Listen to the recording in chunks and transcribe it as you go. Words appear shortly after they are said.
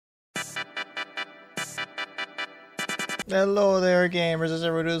Hello there, gamers. How's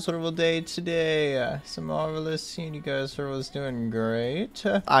everyone doing? This wonderful day today. Some marvelous seeing you guys. Everyone's doing great.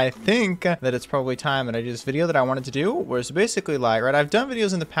 I think that it's probably time that I do this video that I wanted to do, where it's basically like, right, I've done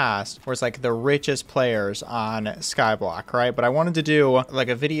videos in the past where it's like the richest players on Skyblock, right? But I wanted to do like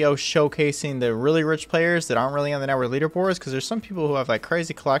a video showcasing the really rich players that aren't really on the network leaderboards, because there's some people who have like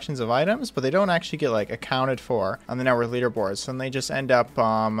crazy collections of items, but they don't actually get like accounted for on the network leaderboards. So then they just end up,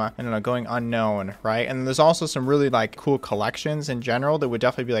 I don't know, going unknown, right? And there's also some really like cool collections in general that would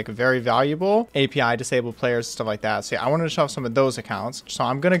definitely be like very valuable API disabled players, stuff like that. So yeah, I wanted to show off some of those accounts. So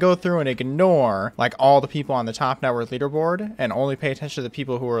I'm gonna go through and ignore like all the people on the top network leaderboard and only pay attention to the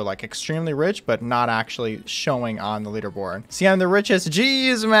people who are like extremely rich but not actually showing on the leaderboard. See, I'm the richest.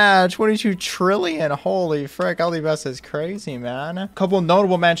 Jeez, man, 22 trillion. Holy frick, Alibest is crazy, man. A couple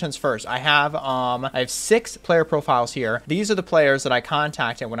notable mentions first. I have 6 player profiles here. These are the players that I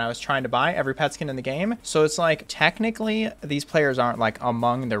contacted when I was trying to buy every pet skin in the game. So it's like technically these players aren't like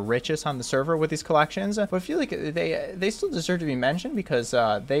among the richest on the server with these collections, but I feel like they still deserve to be mentioned because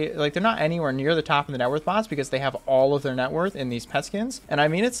they're not anywhere near the top of the net worth bots because they have all of their net worth in these pet skins. And I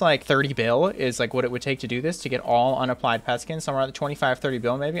mean, it's like 30 bill is like what it would take to do this, to get all unapplied pet skins, somewhere around 25-30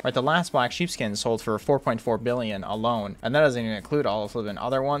 bill maybe. Right, the last black sheep skin sold for 4.4 billion alone, and that doesn't even include all of the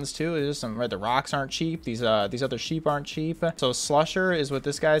other ones too. There's some, right, the rocks aren't cheap, these other sheep aren't cheap. So Slusher is what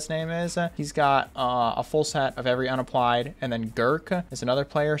this guy's name is. He's got a full set of every unapplied. And then Gurk is another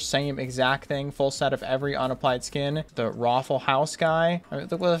player, same exact thing, full set of every unapplied skin. The Raffle House guy, I mean,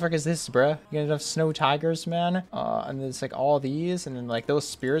 what the frick is this, bruh? You got enough snow tigers, man. And it's like all these, and then like those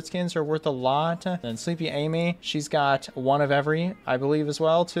spirit skins are worth a lot. And then Sleepy Amy, she's got one of every, I believe, as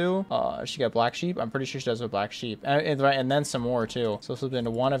well too. She got black sheep. I'm pretty sure she does with black sheep, and then some more too. So flip into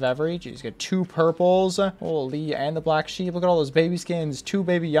one of every. She's got 2 purples, holy, and the black sheep. Look at all those baby skins, 2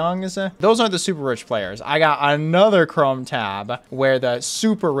 baby youngs. Those aren't the super rich players. I got another Chrome tab where the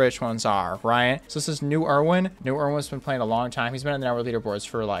super rich ones are, right? So this is New Irwin. New Irwin's been playing a long time. He's been on the network leaderboards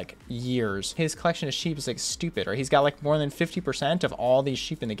for like years. His collection of sheep is like stupid, right? He's got like more than 50% of all these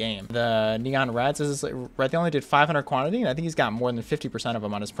sheep in the game. The Neon Reds, this is like, right, they only did 500 quantity, and I think he's got more than 50% of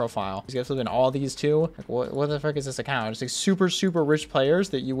them on his profile. He's got flipping all these too. Like, what the frick is this account? It's like super rich players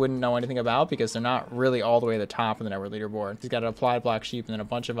that you wouldn't know anything about because they're not really all the way at the top of the network leaderboard. He's got an applied black sheep and then a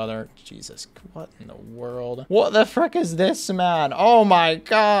bunch of other, Jesus, what in the world? What the frick is this, man? Oh my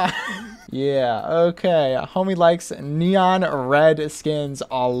god. Yeah, okay. Homie likes neon red skins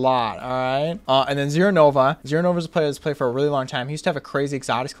a lot, all right? And then Zero Nova. Zero Nova's a player that's played for a really long time. He used to have a crazy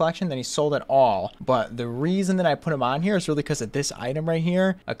exotics collection, then he sold it all. But the reason that I put him on here is really because of this item right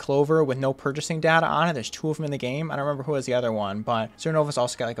here, a clover with no purchasing data on it. There's 2 of them in the game. I don't remember who has the other one, but Zero Nova's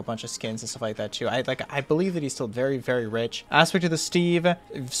also got like a bunch of skins and stuff like that too. I believe that he's still very rich. Aspect of the Steve,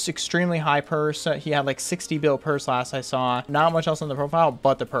 extremely high purse. He had like 60 bill purse last I saw. Not much else on the profile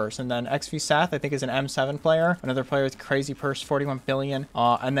but the purse. And then XV Seth, I think, is an M7 player, another player with crazy purse, 41 billion.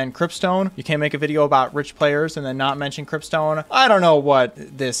 And then Cripstone, you can't make a video about rich players and then not mention Cripstone. I don't know what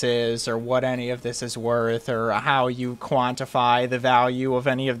this is or what any of this is worth or how you quantify the value of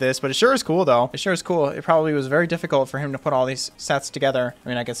any of this, but it sure is cool though. It sure is cool. It probably was very difficult for him to put all these sets together. I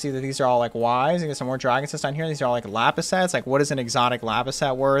mean, I can see that these are all like Ys. I get some more dragon sets on here. These are all like lapis sets. Like, what is an exotic lapis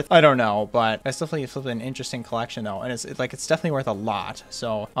set worth? I don't know, but it's definitely an interesting collection though, and it's definitely worth a lot.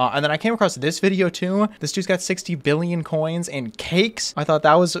 So and then I came across this video too. This dude's got 60 billion coins in cakes. I thought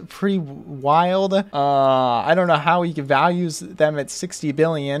that was pretty wild. I don't know how he values them at 60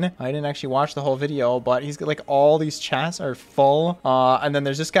 billion. I didn't actually watch the whole video, but he's got like all these chests are full. And then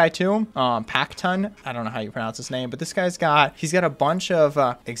there's this guy too, Pacton. I don't know how you pronounce his name, but this guy's got a bunch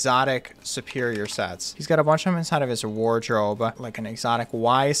of exotic superior sets. He's got a bunch of them inside of his wardrobe, like an exotic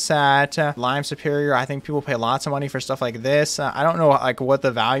Y set, lime superior. I think people pay lots of money for stuff like this. I don't know like what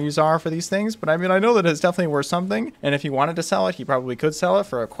the values are for these things, but I mean, I know that it's definitely worth something. And if he wanted to sell it, he probably could sell it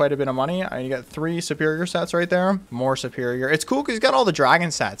for quite a bit of money. I mean, you got 3 superior sets right there, more superior. It's cool because he's got all the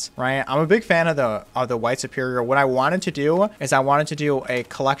dragon sets, right? I'm a big fan of the white superior. What I wanted to do is I wanted to do a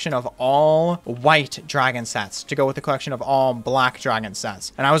collection of all white dragon sets to go with the collection of all black dragon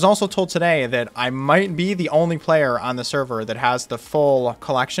sets. And I was also told today that I might be the only player on the server that has the full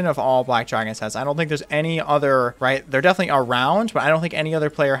collection of all black dragon sets. I don't think there's any other, right? They're definitely around, but I don't think any other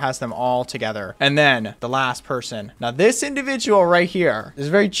player has them all together. And then the last person. Now this individual right here is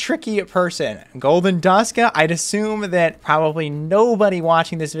a very tricky person. Golden Duska. I'd assume that probably nobody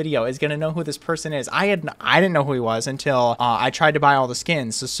watching this video is going to know who this person is. I didn't know who he was until I tried to buy all the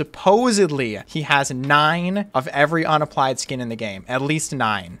skins. So supposedly he has 9 of every unapplied skin in the game, at least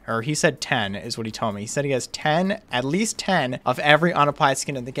 9, or he said 10 is what he told me. He said he has 10, at least 10 of every unapplied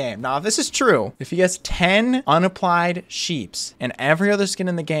skin in the game. Now, if this is true, if he has 10 10 unapplied sheeps and every other skin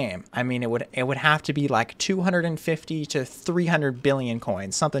in the game, I mean, it would have to be like 250 to 300 billion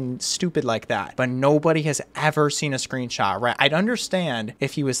coins, something stupid like that. But nobody has ever seen a screenshot, right? I'd understand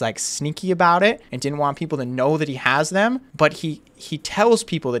if he was like sneaky about it and didn't want people to know that he has them, but he tells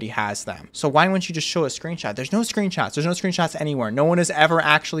people that he has them. So why wouldn't you just show a screenshot? There's no screenshots. There's no screenshots anywhere. No one has ever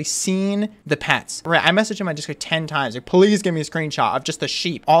actually seen the pets. Right? I messaged him on Discord 10 times. Like, please give me a screenshot of just the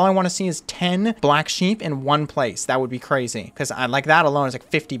sheep. All I want to see is 10 black sheep in one place. That would be crazy. Because like that alone is like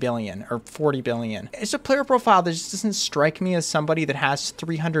 50 billion or 40 billion. It's a player profile that just doesn't strike me as somebody that has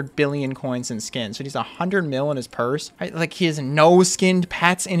 300 billion coins in skins. So he's 100 mil in his purse. Right? Like he has no skinned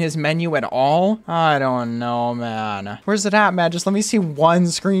pets in his menu at all. I don't know, man. Where's it at, man? Just let me see one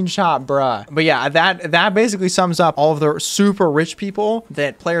screenshot, bruh. But yeah, that basically sums up all of the super rich people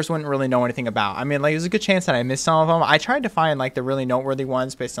that players wouldn't really know anything about. I mean, like, there's a good chance that I missed some of them. I tried to find like the really noteworthy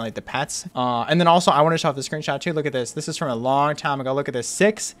ones based on like the pets. And then also I want to show off the screenshot too. Look at this. This is from a long time ago. Look at this.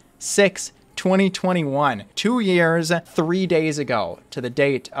 6/6/2021, 2 years, 3 days ago to the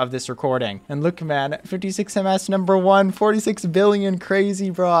date of this recording. And look, man, 56 MS #1, 46 billion, crazy,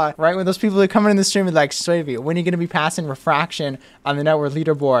 bro. Right when those people that come in the stream and like, Slavy, when are you gonna be passing refraction on the network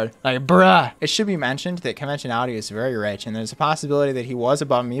leaderboard? Like, bruh. It should be mentioned that Conventionality is very rich, and there's a possibility that he was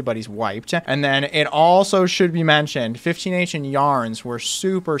above me, but he's wiped. And then it also should be mentioned 15H and Yarns were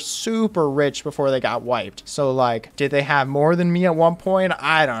super, super rich before they got wiped. So like, did they have more than me at one point?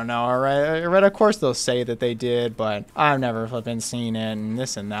 I don't know. All right. Of course they'll say that they did, but I've never flipping seen it and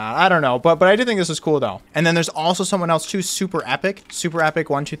this and that. I don't know, but I did think this was cool though. And then there's also someone else too, Super Epic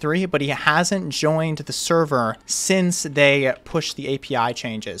 123, but he hasn't joined the server since they pushed the API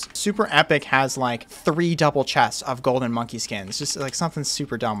changes. Super Epic has like 3 double chests of golden monkey skins, just like something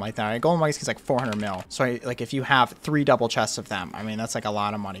super dumb like that. Golden monkey skins like 400 mil. So like if you have 3 double chests of them, I mean that's like a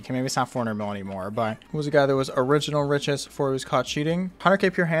lot of money. Okay, maybe it's not 400 mil anymore, but who was the guy that was original richest before he was caught cheating?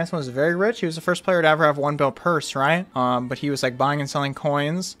 100k pure Handsome was very rich. He was the first player to ever have 1 bill purse, right? But he was like buying and selling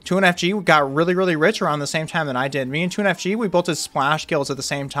coins. 2NFG got really, really rich around the same time that I did. Me and 2NFG, we built his splash guilds at the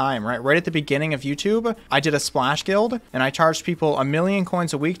same time, right? Right at the beginning of YouTube, I did a splash guild and I charged people 1 million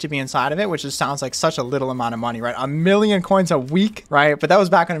coins a week to be inside of it, which just sounds like such a little amount of money, right? 1 million coins a week, right? But that was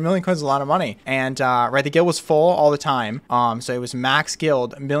back when 1 million coins was a lot of money. And right, the guild was full all the time. So it was max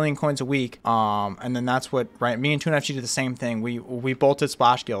guild, 1 million coins a week. And then that's what, right? Me and 2NFG did the same thing. We bolted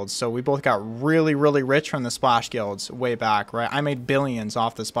splash guilds. So we both got really, really rich from the splash guilds way back, right? I made billions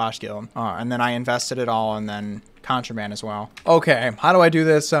off the splash guild. And then I invested it all and then contraband as well. Okay, how do I do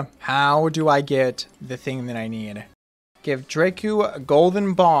this? How do I get the thing that I need? Give Draku a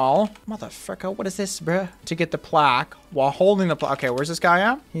golden ball. Motherfucker, what is this, bruh? To get the plaque while holding the plaque. Okay, where's this guy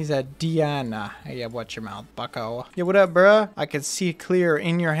at? He's at Diana. Yeah, watch your mouth, bucko. Yeah, what up, bruh? I can see clear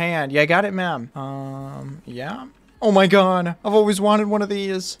in your hand. Yeah, I got it, ma'am. Yeah. Oh my god, I've always wanted one of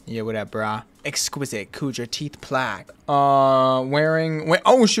these. Yeah, what up, bruh? Exquisite Kuja teeth plaque. Wait,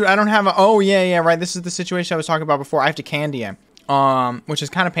 oh shoot, I don't have a, oh yeah, right. This is the situation I was talking about before. I have to candy it. Which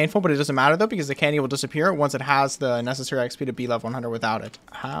is kind of painful, but it doesn't matter though, because the candy will disappear once it has the necessary XP to be level 100 without it.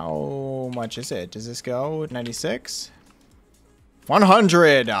 How much is it? Does this go 96?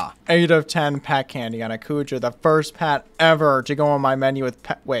 100! 8 of 10 pet candy on a Kuja, the first pet ever to go on my menu with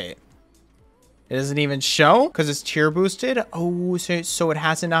pet, wait. It doesn't even show because it's tier boosted. Oh, so it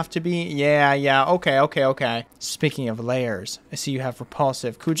has enough to be. Yeah. Okay. Speaking of layers, I see you have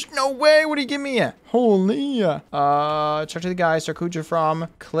repulsive Kuja. No way. What do you give me? Holy. Talk to the guy. Start Kuja from.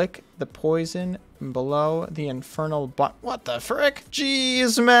 Click the poison below the infernal but what the frick?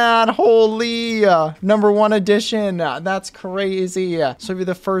 Jeez, man. Holy. #1 edition. That's crazy. So be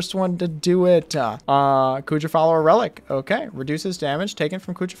the first one to do it. Kuja follower relic. Okay. Reduces damage taken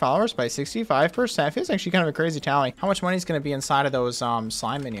from Kuja followers by 65%. Feels actually kind of a crazy tally. How much money is going to be inside of those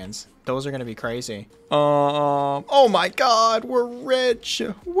slime minions? Those are going to be crazy. Oh my god, we're rich.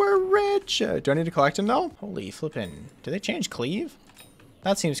 We're rich. Do I need to collect them though? Holy flippin'. Do they change cleave?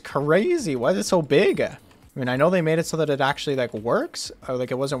 That seems crazy. Why is it so big? I mean, I know they made it so that it actually like works, or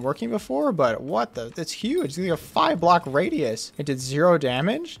like it wasn't working before, but what the, it's huge. It's like a 5-block radius. It did 0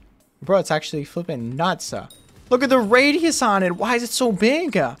 damage. Bro, it's actually flipping nuts. Look at the radius on it. Why is it so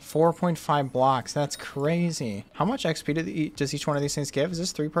big? 4.5 blocks. That's crazy. How much XP does each one of these things give? Is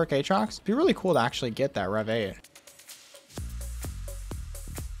this 3 perk Aatrox? It'd be really cool to actually get that Rev 8.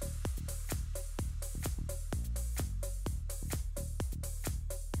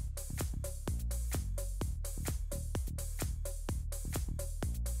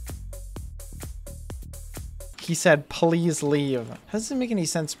 He said, please leave. That doesn't make any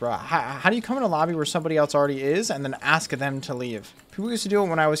sense, bro. How do you come in a lobby where somebody else already is and then ask them to leave? People used to do it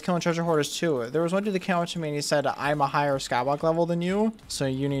when I was killing treasure hoarders too. There was one dude that came up to me and he said, I'm a higher skyblock level than you, so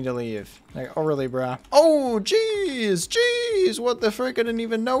you need to leave. Like, oh really, bruh? Oh, jeez, what the frick? I didn't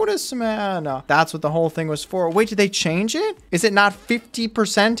even notice, man. That's what the whole thing was for. Wait, did they change it? Is it not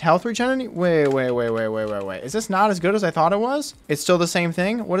 50% health regen? Wait. Is this not as good as I thought it was? It's still the same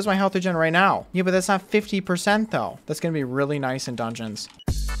thing? What is my health regen right now? Yeah, but that's not 50% though. That's gonna be really nice in dungeons.